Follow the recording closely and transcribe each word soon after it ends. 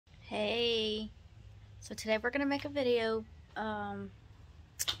Hey, so today we're gonna make a video.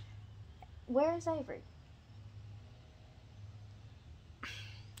 Where is Avery?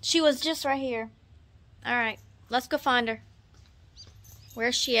 She was just right here. All right, let's go find her.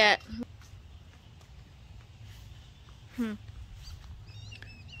 Where's she at?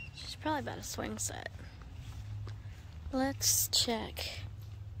 She's probably about a swing set. Let's check.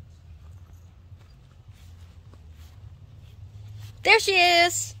 There she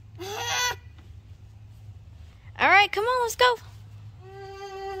is. All right, come on, let's go.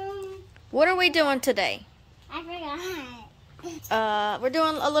 What are we doing today? I forgot. We're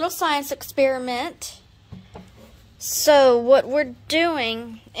doing a little science experiment. So what we're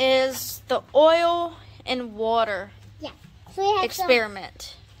doing is the oil and water So we have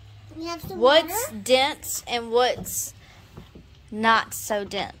experiment. we have some What's water. dense and what's not so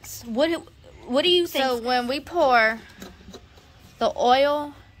dense? What do you think? So when we pour the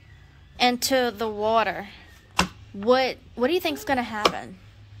oil into the water, what do you think's gonna happen?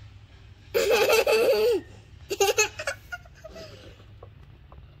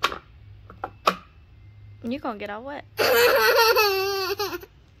 You're gonna get all wet.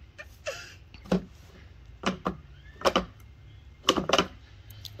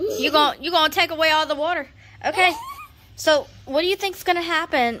 You gonna take away all the water. Okay. So what do you think's gonna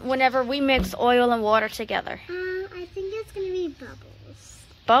happen whenever we mix oil and water together? I think it's gonna be bubbles.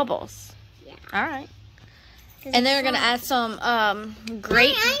 Bubbles. Yeah. All right. And then we're gonna add some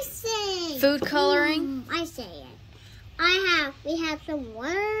great I say food coloring. I say it. We have some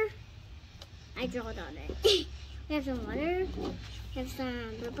water. I drawed on it. We have some water. We have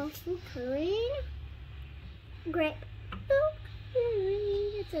some bubble food coloring. Grape food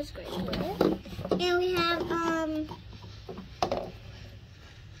coloring. It says grape coloring. And we have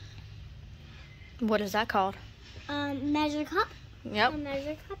What is that called? measure cup. Yep. A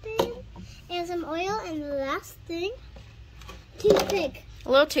measure cup in, and some oil, and the last thing, toothpick. A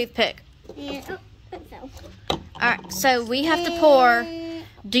little toothpick. And oh, it fell. All right. So we have to pour.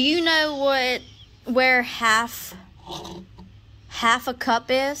 Do you know where half a cup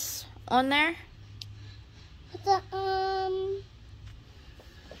is on there? With the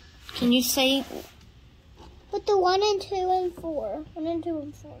Can you see? with the 1 and 2 and 4. 1 and 2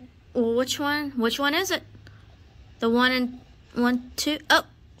 and 4. Well, which one? Which one is it? The 1 and 1, 2. Oh,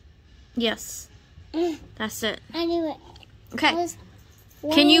 yes. That's it. I knew it. Okay. It was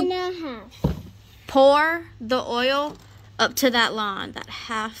Can you- 1 and a half. Pour the oil up to that line, that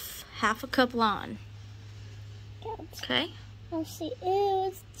half a cup line. Okay. I'll see. Ew,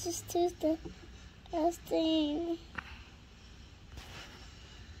 it's just too disgusting.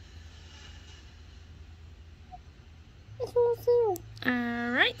 It's all through.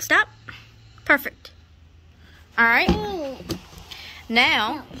 All right. Stop. Perfect. All right. Ew.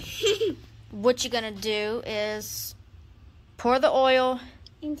 Now, what you're gonna do is pour the oil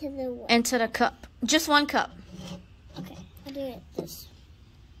Into the water. into the cup. Just 1 cup. Okay, I'll do it this.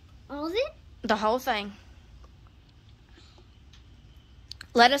 All of it? The whole thing.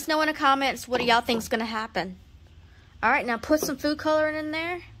 Let us know in the comments what do y'all think's gonna happen. All right, now put some food coloring in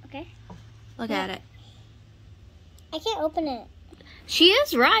there. Okay. Look at it. I can't open it. She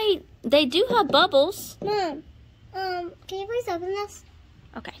is right. They do have bubbles. Mom, can you please open this?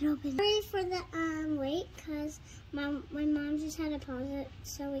 Okay. Open. Ready for the wait, cause my mom just had to pause it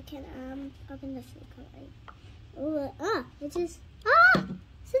so we can open the food coloring. It just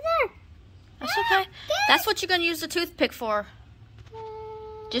sit there. That's okay. That's what you're gonna use the toothpick for.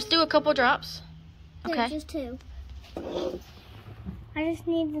 Just do a couple drops. There, Okay. just 2. I just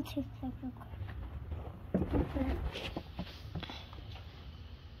need the toothpick real quick.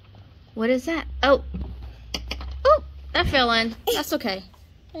 What is that? Oh. Oh, that fell in. That's okay.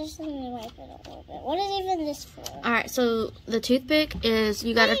 I just need to wipe it a little bit. What is even this for? All right, so the toothpick is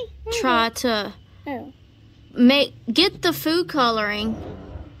you gotta Hey. try to Oh. get the food coloring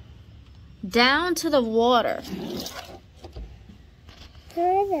down to the water.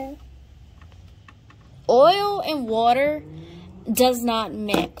 Further. Oil and water does not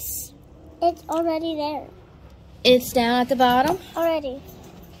mix. It's already there. It's down at the bottom. Already.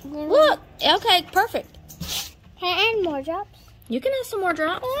 Look. Okay, perfect. Can I add more drops? You can have some more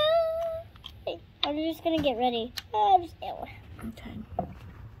drops. I'm just gonna get ready. Okay.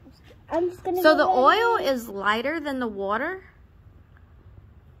 I'm just gonna. So get the ready. oil is lighter than the water.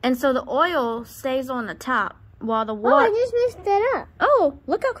 And so the oil stays on the top while the Oh, water... I just messed that up. Oh,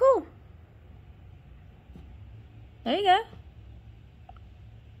 look how cool. There you go.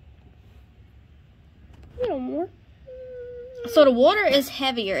 A little more. So the water is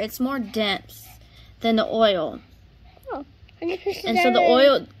heavier. It's more dense than the oil. Oh. And so the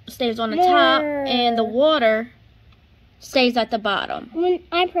oil stays on the top and the water stays at the bottom. When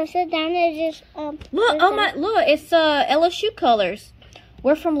I press it down, it just look, look, it's LSU colors.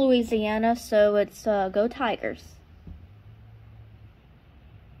 We're from Louisiana, so it's Go Tigers.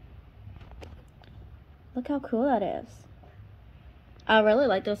 Look how cool that is. I really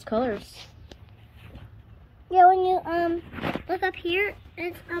like those colors. Yeah, when you look up here,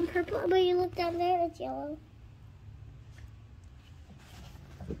 it's purple. When you look down there, it's yellow.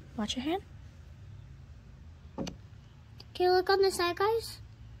 Watch your hand. Can you look on the side, guys?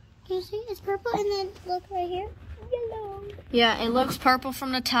 Can you see? It's purple, and then look right here, yellow. Yeah, it looks purple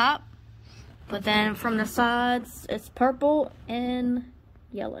from the top, but then from the sides, it's purple and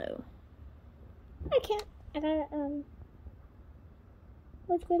yellow. I can't. I gotta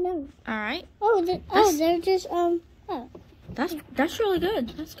what's going on? All right. Oh, they're just Oh. That's really good.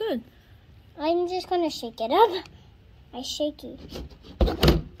 That's good. I'm just gonna shake it up. I shaky.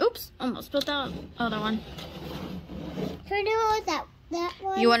 Oops! Almost spilled out other one. Can we do it with that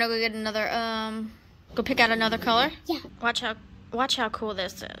one? You want to go get another go pick out another color? Yeah. Watch how cool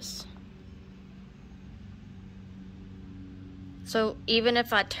this is. So even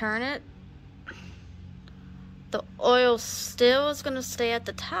if I turn it, the oil still is going to stay at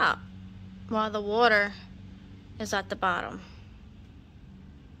the top while the water is at the bottom.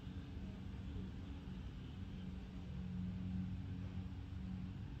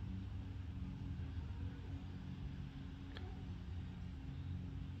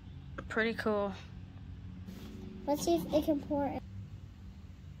 Pretty cool. Let's see if it can pour it.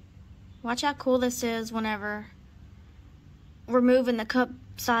 Watch how cool this is whenever we're moving the cup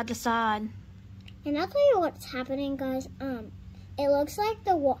side to side. And I'll tell you what's happening, guys. It looks like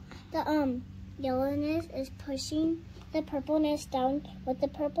the yellowness is pushing the purpleness down with the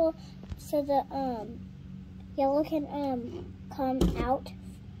purple, so the yellow can come out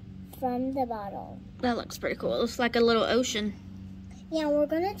from the bottle. That looks pretty cool. It looks like a little ocean. Yeah, we're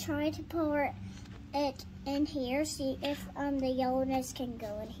gonna try to pour it in here, see if the yellowness can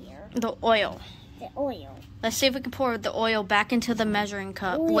go in here. The oil. The oil. Let's see if we can pour the oil back into the measuring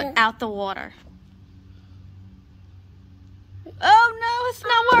cup without the water. Oh no, it's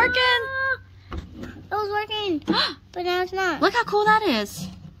not working. It was working, but now it's not. Look how cool that is.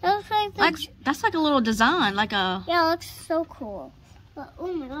 It looks like that's like a little design, like a. Yeah, it looks so cool. But,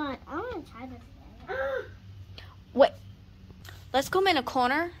 oh my god, I want to try this again. Wait, let's go in a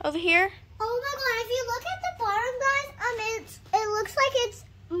corner over here. Oh my god, if you look at the bottom, guys, it looks like it's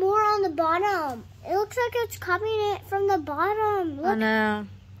more on the bottom. It looks like it's copying it from the bottom. Look, I know.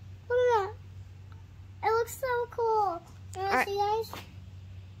 Look at that. It looks so cool. You want to see, guys?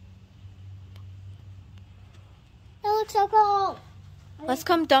 It looks so cool. Let's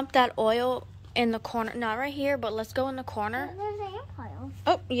come dump that oil in the corner. Not right here, but let's go in the corner. There's an ant pile.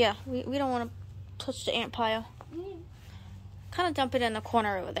 Oh, yeah. We don't want to touch the ant pile. Kind of dump it in the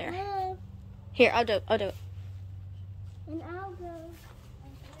corner over there. Here, I'll do it. And I'll go.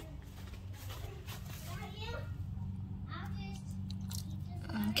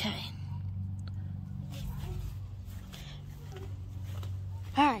 Okay.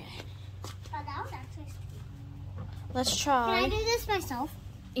 All right. Let's try. Can I do this myself?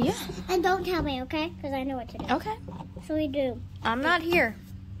 Yeah. And don't tell me, okay? Because I know what to do. Okay. So we do. I'm not here.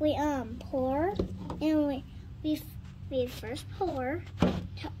 We pour, and we first pour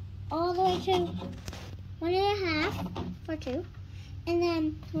all the way to 1.5 or 2, and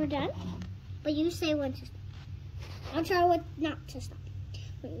then we're done. But you say when to stop. I'll try not to stop.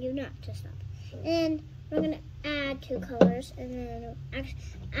 You not to stop. And we're gonna add 2 colors, and then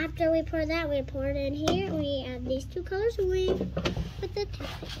after we pour that, we pour it in here, and we add these 2 colors, and we put the 2.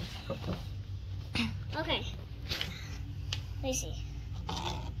 Okay. Let me see.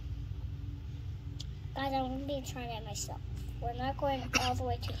 Guys, I'm gonna be trying it myself. We're not going all the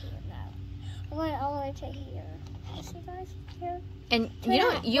way to here now. We're going all the way to here. See, guys, here. And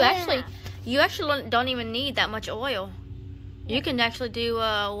you actually don't even need that much oil. You can actually do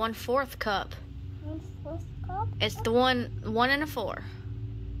 1/4 cup. 1/4 cup? It's the 1 and a 4.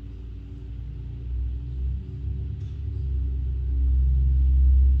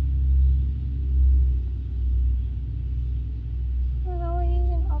 We're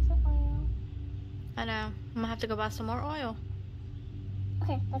using all the oil. I know. I'm gonna have to go buy some more oil.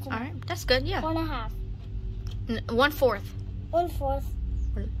 Okay, that's enough. All right, that's good. Yeah. 1.5. 1/4. 1/4.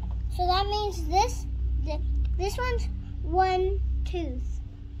 So that means this one's 1 tooth.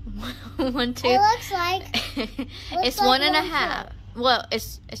 1 tooth. It looks like it's like 1.5. Well,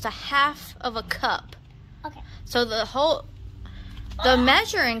 it's a half of a cup. Okay. So the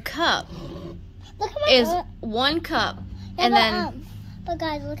measuring cup Look at my is 1 cup. But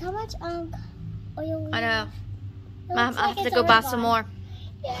guys, look how much oil. I know. I have to go buy some more.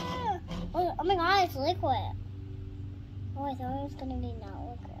 Yeah. Oh my God, it's liquid. Oh, I thought it was gonna be not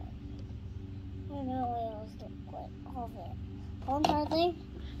liquid. I don't know, oil is liquid. All of it. Whole entire thing.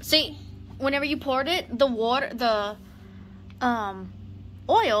 See, whenever you poured it, the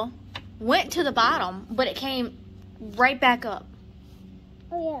oil went to the bottom, but it came right back up.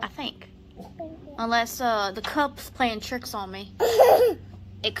 Oh yeah. I think. Unless the cup's playing tricks on me.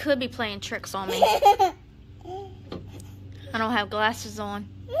 It could be playing tricks on me. I don't have glasses on.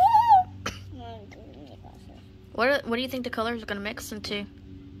 What do you think the colors are gonna mix into?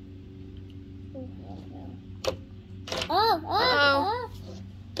 Oh.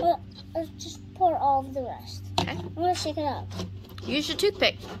 Well, let's just pour all of the rest. Okay. I'm gonna shake it up. Use your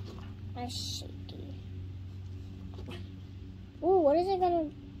toothpick. Nice shaky. Ooh, what is it gonna?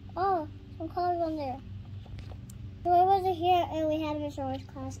 Oh, some colors on there. So I wasn't here, and we had a Mr. Roy's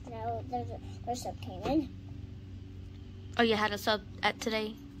class, and their sub came in. Oh, you had a sub at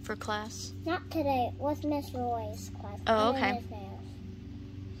today for class? Not today. It was Miss Roy's class. Oh, okay.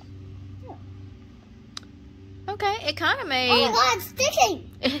 Okay, it kind of made... Oh my God, it's sticking!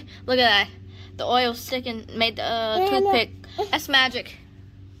 Look at that. The oil sticking made the toothpick. That's magic.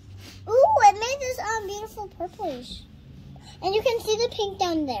 Ooh, it made this beautiful purplish. And you can see the pink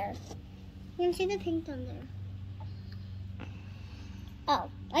down there. You can see the pink down there. Oh,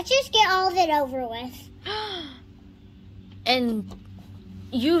 let's just get all of it over with. And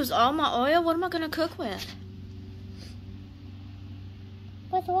use all my oil? What am I going to cook with?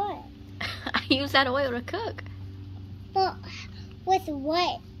 With what? I use that oil to cook. Well, with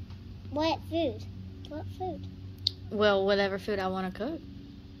what? What food? What food? Well, whatever food I want to cook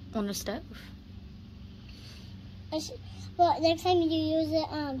on the stove. Well, next time you use it,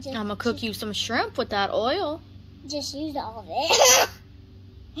 I'm going to cook you some shrimp with that oil. Just use all of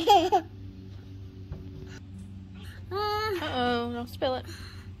it. Uh-oh, don't spill it.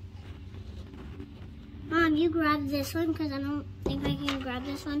 Mom, you grab this one because I don't think I can grab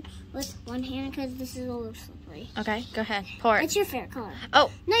this one with one hand because this is a little slippery. Okay, go ahead. Pour it. It's your favorite color. Oh.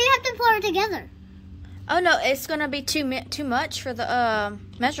 No, you have to pour it together. Oh, no, it's going to be too much for the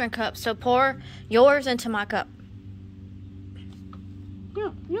measuring cup. So pour yours into my cup.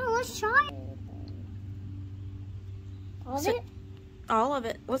 No, let's try it. All of it? All of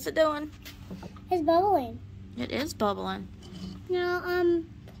it. What's it doing? It's bubbling. It is bubbling. Now,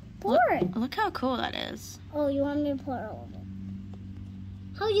 pour it. Look how cool that is. Oh, you want me to pour all of it?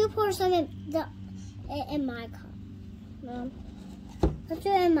 How do you pour some in my cup, Mom? Let's do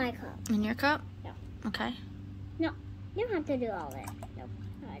it in my cup. In your cup? Yeah. Okay. No, you don't have to do all of it. No,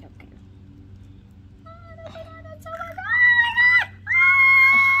 I don't care. Oh my God, that's so much.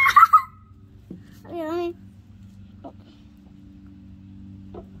 Okay, let me.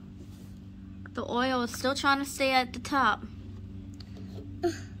 The oil is still trying to stay at the top.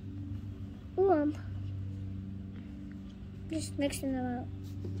 Ooh, just mixing them up.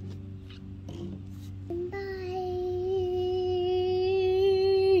 Bye.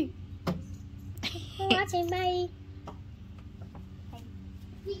 Thanks for watching. Bye.